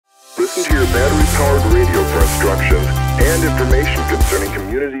Listen to your battery-powered radio for instructions and information concerning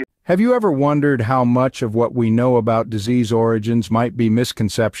community. Have you ever wondered how much of what we know about disease origins might be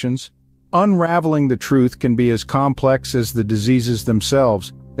misconceptions? Unraveling the truth can be as complex as the diseases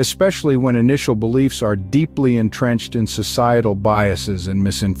themselves, especially when initial beliefs are deeply entrenched in societal biases and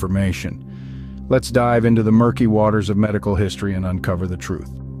misinformation. Let's dive into the murky waters of medical history and uncover the truth.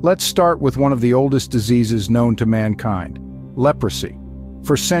 Let's start with one of the oldest diseases known to mankind: leprosy.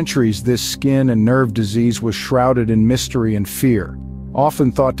 For centuries, this skin and nerve disease was shrouded in mystery and fear,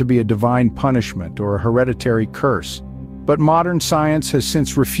 often thought to be a divine punishment or a hereditary curse. But modern science has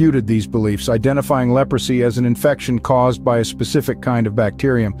since refuted these beliefs, identifying leprosy as an infection caused by a specific kind of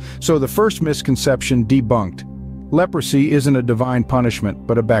bacterium. So the first misconception debunked. Leprosy isn't a divine punishment,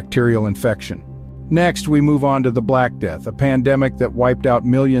 but a bacterial infection. Next, we move on to the Black Death, a pandemic that wiped out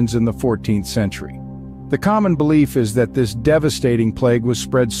millions in the 14th century. The common belief is that this devastating plague was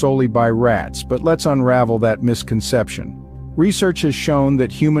spread solely by rats, but let's unravel that misconception. Research has shown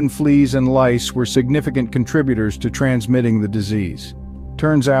that human fleas and lice were significant contributors to transmitting the disease.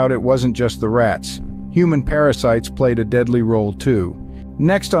 Turns out it wasn't just the rats. Human parasites played a deadly role too.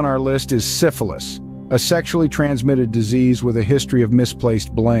 Next on our list is syphilis, a sexually transmitted disease with a history of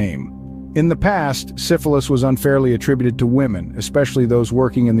misplaced blame. In the past, syphilis was unfairly attributed to women, especially those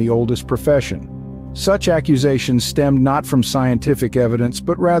working in the oldest profession. Such accusations stemmed not from scientific evidence,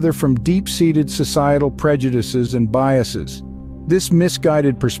 but rather from deep-seated societal prejudices and biases. This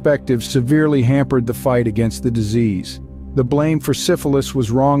misguided perspective severely hampered the fight against the disease. The blame for syphilis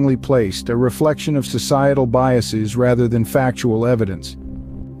was wrongly placed, a reflection of societal biases rather than factual evidence.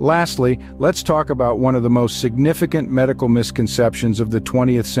 Lastly, let's talk about one of the most significant medical misconceptions of the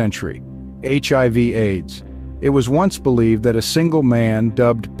 20th century: HIV/AIDS. It was once believed that a single man,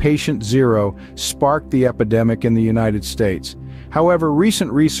 dubbed Patient Zero, sparked the epidemic in the United States. However,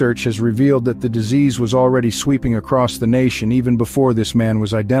 recent research has revealed that the disease was already sweeping across the nation even before this man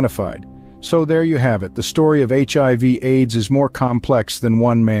was identified. So there you have it. The story of HIV/AIDS is more complex than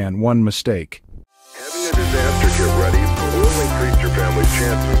one man, one mistake. Having a disaster kit ready will increase your family's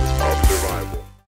chances of